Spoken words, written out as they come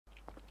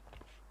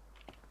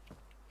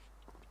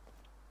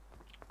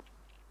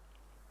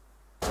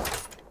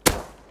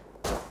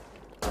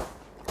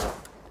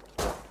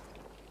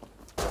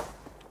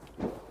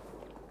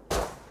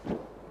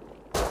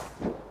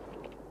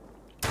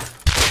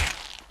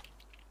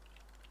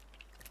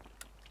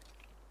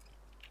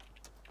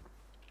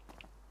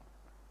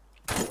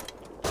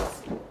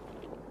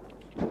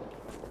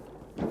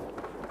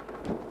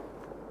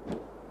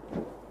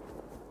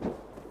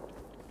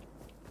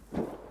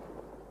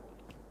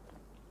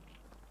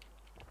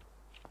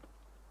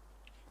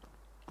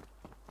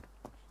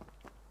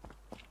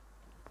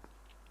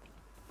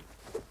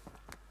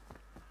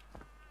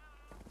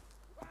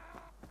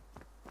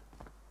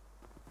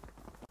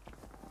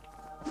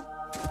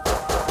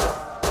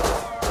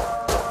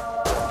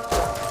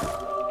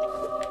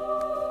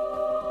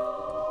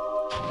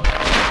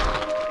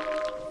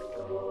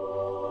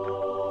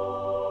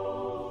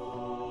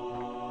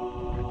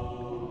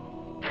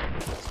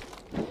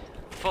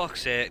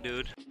fuck's sake,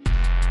 dude.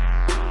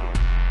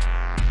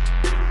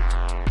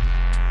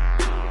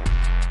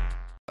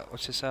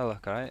 What's this cell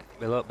look, alright?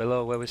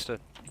 Below where we stood.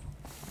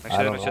 Make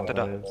sure they don't shut the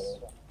door.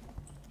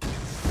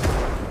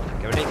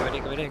 Get ready.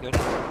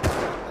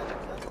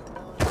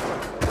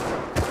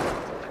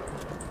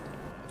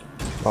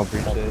 I'll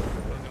breach it.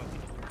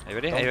 Are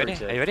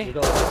you ready?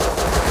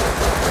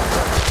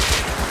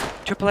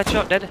 Triple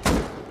headshot, dead.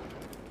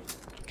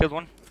 Killed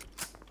one.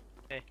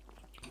 Hey.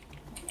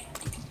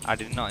 I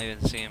did not even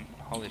see him.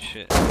 Holy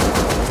shit.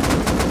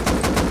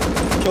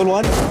 Killed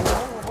one.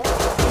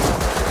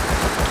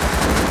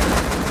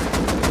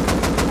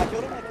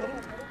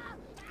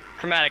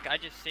 Chromatic, I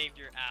just saved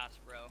your ass,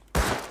 bro.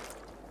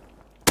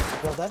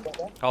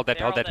 All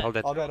dead. All dead. All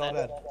dead.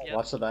 Yep.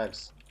 Watch the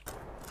bags.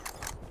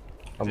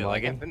 I'm Dude, I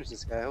lagging. can't finish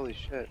this guy, holy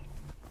shit.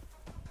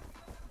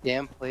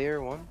 Damn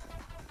player one.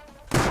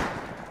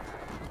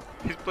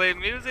 He's playing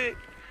music.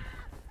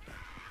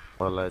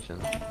 What a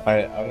legend.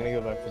 Alright, I'm gonna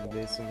go back to the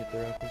base and get the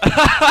rocket.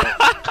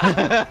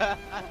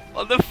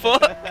 What the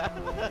fuck?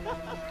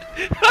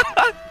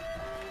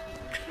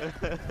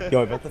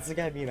 Yo, I bet that's the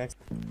guy being next.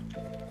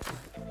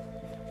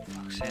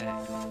 Fuck's sake.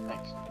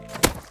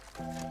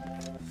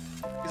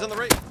 He's on the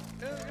right.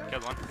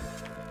 Killed one.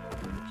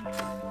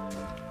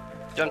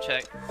 Jump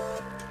check.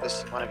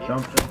 This one of you.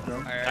 Jump.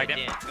 Alright, Tag him.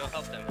 Dan, go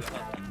help them.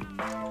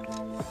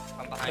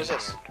 I'm behind Who's you.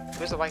 this?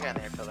 Who's the white guy in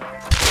there, Phil?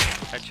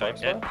 Headshot,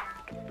 dead.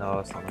 No,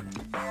 that's not him.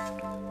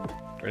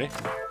 Ready?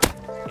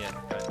 Yeah,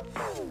 good.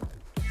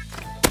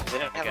 Does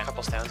anyone have a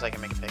couple stones I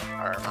can make a pick?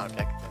 Or not a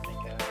pick, I think,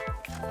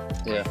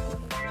 Yeah.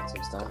 That's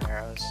some stuff.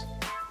 arrows.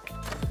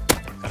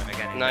 Got him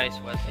again. Nice,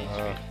 Westy.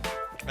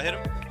 I hit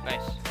him.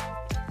 Nice.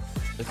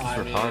 This is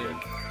retarded.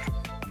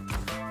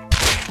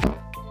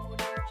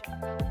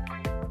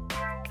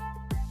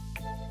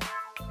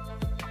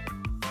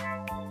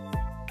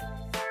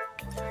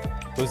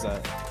 Who's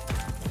that?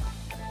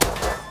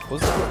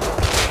 Who's that?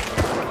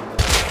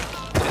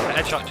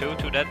 Headshot,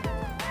 two dead.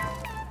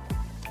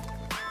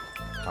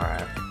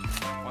 Alright.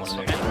 One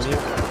swimming. There's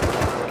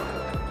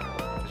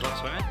one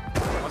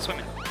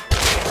swimming.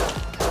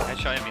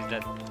 Headshot him, he's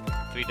dead.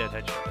 3 dead,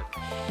 headshot dead.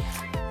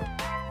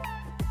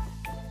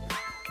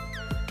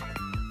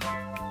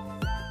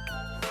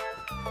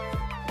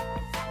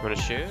 We're gonna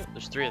shoot?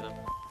 There's 3 of them.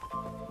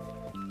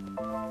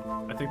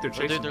 I think they're Oh,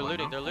 chasing. dude, they're one,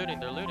 looting, huh?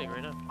 they're looting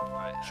right now.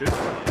 Shoot.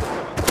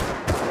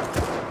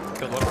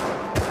 Killed one.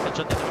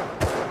 Headshot the other.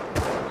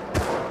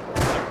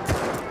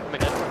 Come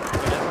again.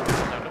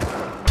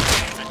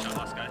 Headshot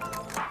last guy.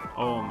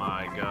 Oh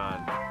my god.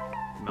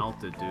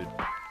 Melted, dude.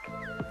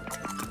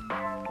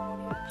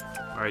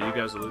 Alright, you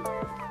guys loot.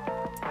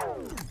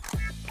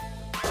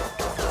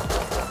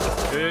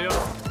 Yo.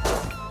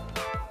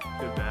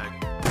 Good bag.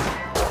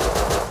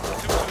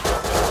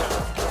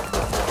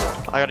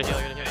 I gotta heal.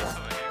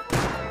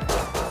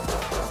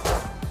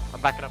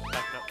 I'm backing up.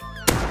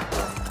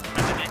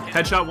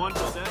 Headshot one,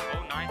 all dead.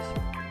 Oh, nice.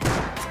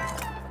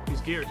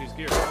 He's geared, all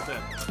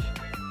dead.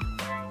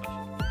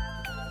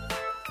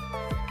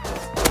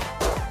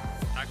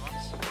 Tag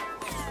once.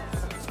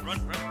 Run.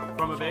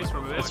 From a base.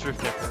 It's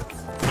roof deck.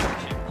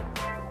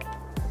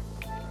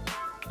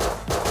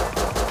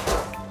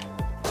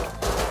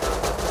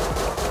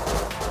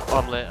 Oh,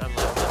 I'm lit.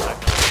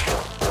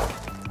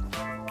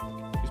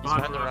 He's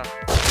Behind behind the rock.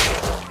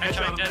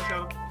 Headshot, dead.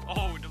 headshot.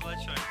 Oh, double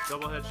headshot.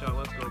 Double headshot,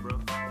 let's go, bro.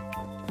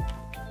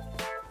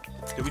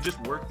 Did we just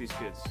work these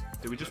kids?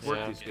 We did.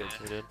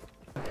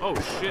 Oh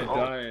shit. I'm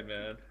dying,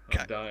 man.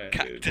 I'm dying,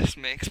 dude. Cactus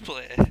makes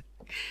play.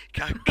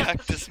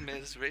 Cactus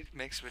makes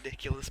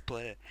ridiculous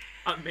play.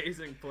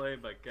 Amazing play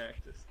by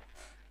Cactus.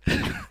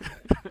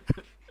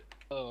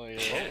 Oh yeah.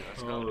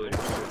 Let's go, Holy dude.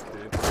 shit,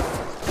 dude.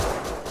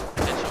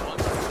 Headshot one.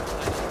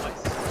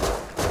 Nice.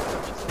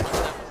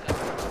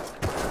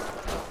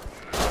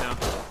 Now,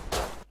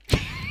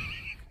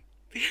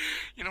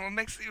 You know what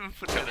makes it even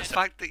funnier? The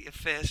fact that your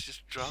face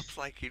just drops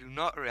like you do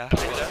not react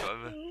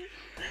whatsoever.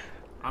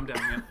 I'm down,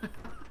 man.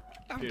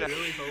 I'm Dude, done.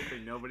 really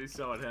hoping nobody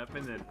saw it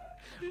happen and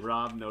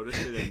Rob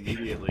noticed it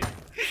immediately.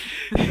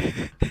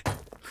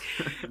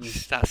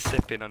 Just start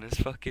sipping on his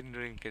fucking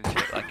drink and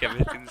shit like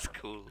everything's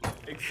cool.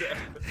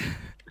 Exactly.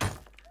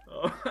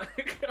 Oh my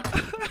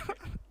god.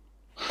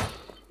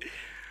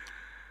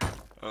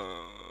 Man.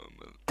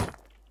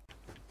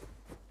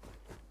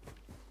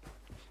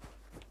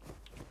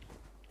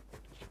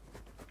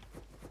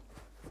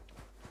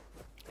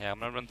 Yeah, I'm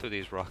gonna run through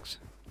these rocks.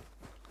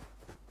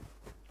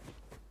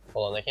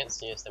 Hold on, they can't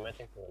see us. They might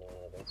think we're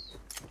in the base.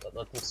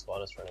 Let them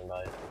spot us running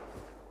by.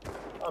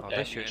 Oh, Okay.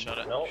 they're shooting.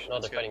 No,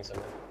 they're fighting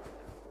somewhere.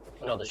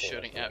 No, they're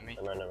shooting at me.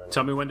 Never mind.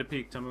 Tell me when to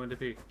peek.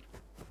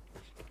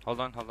 Hold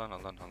on.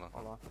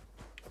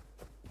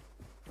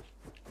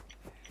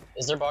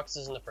 Is there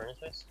boxes in the furnace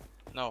base?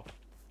 No.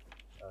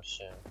 Oh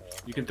shit. Okay.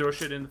 You can throw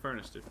shit in the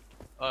furnace, dude.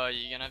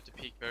 You're gonna have to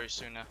peek very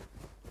soon now.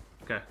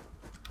 Okay.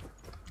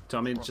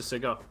 Tell me, just say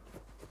go.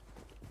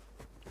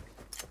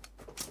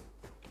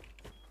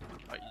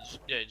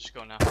 You just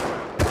go now.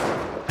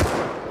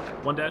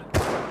 One dead.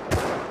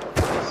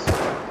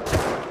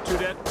 2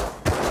 dead.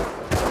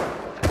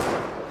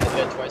 Hit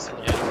Yeah, twice in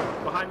the end.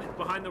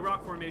 Behind the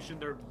rock formation,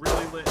 they're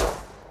really lit. Tagged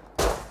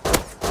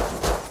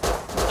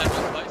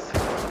one twice.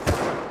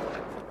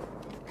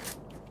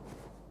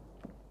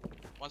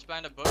 One's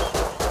behind a bush.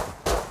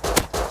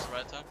 It's the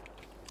right time.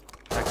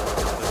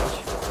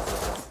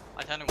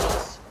 I tagged him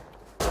once.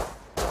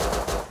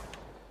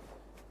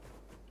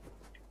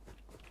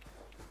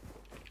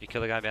 You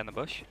kill the guy behind the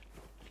bush?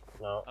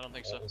 No. I don't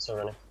think so. He's still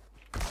running.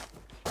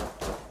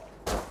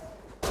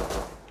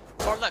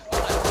 Four left, four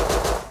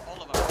left.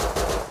 All of them.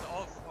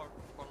 All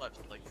four left,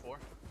 like 4.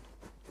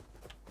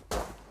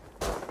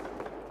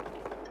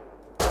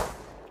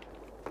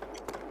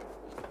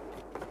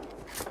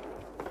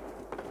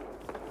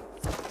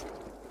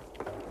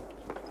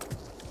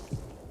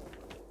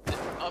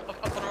 Up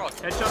on the rock.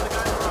 Headshot the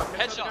guy in the rock. Headshot the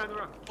guy Headshot. in the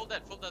rock. Full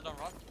dead on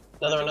rock.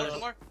 Another One one.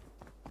 more.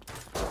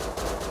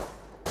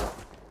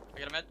 I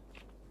got a med.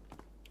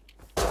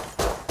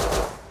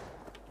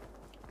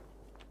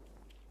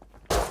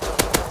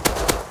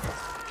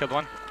 Killed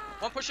one.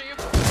 One pushing you.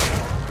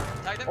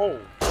 Tagged him. Oh!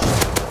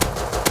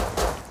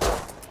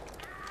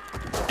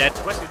 Dead.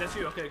 Westy, that's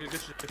you. Okay, good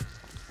shit.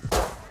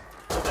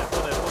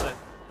 Full dead.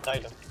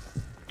 Tagged him.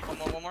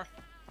 One more.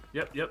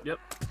 Yep.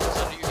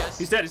 Sending you guys.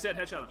 He's dead.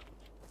 Headshot him.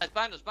 It's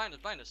behind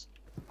us.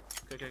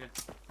 Okay.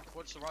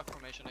 Towards the rock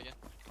formation again.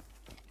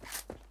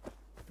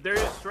 There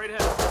he is, straight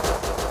ahead.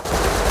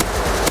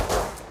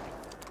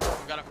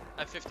 We got him.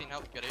 I have 15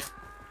 health. Got it.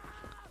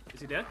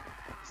 Is he dead?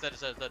 He's dead.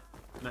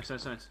 Nice.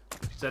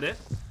 Is that it?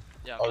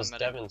 Yeah, Oh, I'm it's med.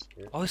 Devin's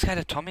group. Oh, this guy had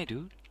a Tommy,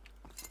 dude.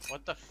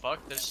 What the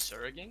fuck? They're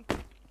surging?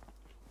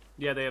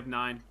 Yeah, they have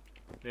 9.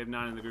 They have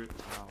 9 in the group.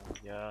 Oh,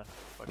 yeah.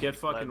 Get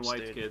fucking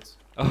wiped, kids.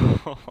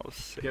 Oh,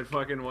 sick. Get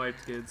fucking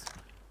wiped, kids.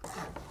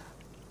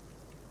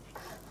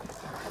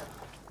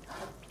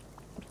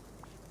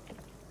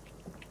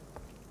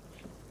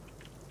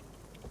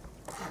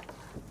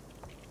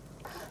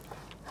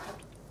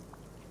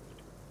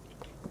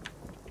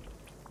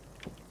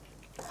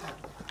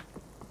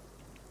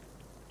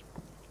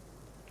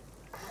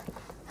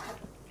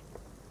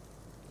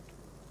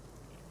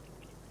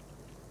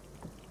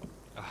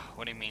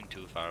 What do you mean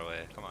too far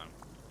away? Come on.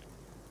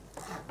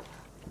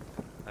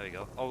 There we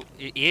go. Oh,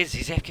 he is.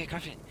 He's AFK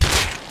crafting.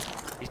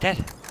 He's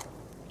dead.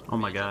 Oh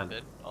my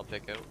god. I'll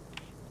pick out.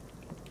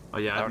 Oh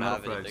yeah, I don't have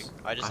have no anything.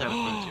 frags. I just have a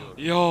P2.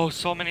 Yo,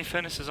 so many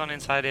furnaces on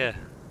inside here.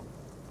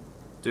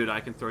 Dude, I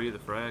can throw you the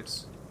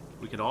frags.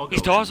 We can all go.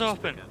 His door's in and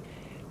just open. pick out.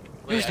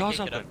 Wait, His I door's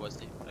can't get open. up,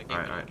 Westy. I can't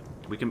Alright, get alright.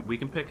 up. We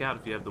can pick out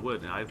if you have the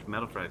wood, and I have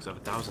metal frags. I have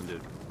 1,000,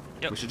 dude.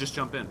 Yep. We should just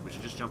jump in.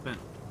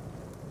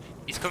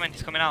 He's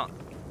coming out.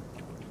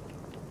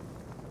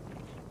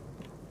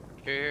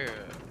 Here.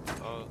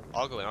 Oh,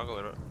 I'll go in.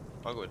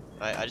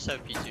 I just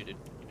have a P2, dude.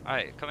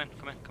 Alright, come in.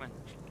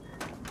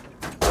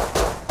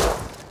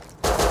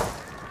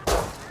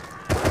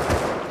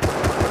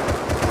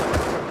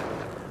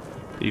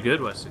 You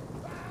good, Westy?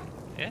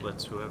 Yeah.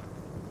 Let's whoever.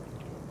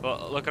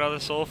 But look at all the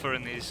sulfur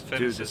in these Dude,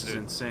 furnaces, this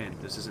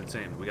is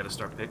insane. We gotta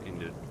start picking,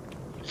 dude.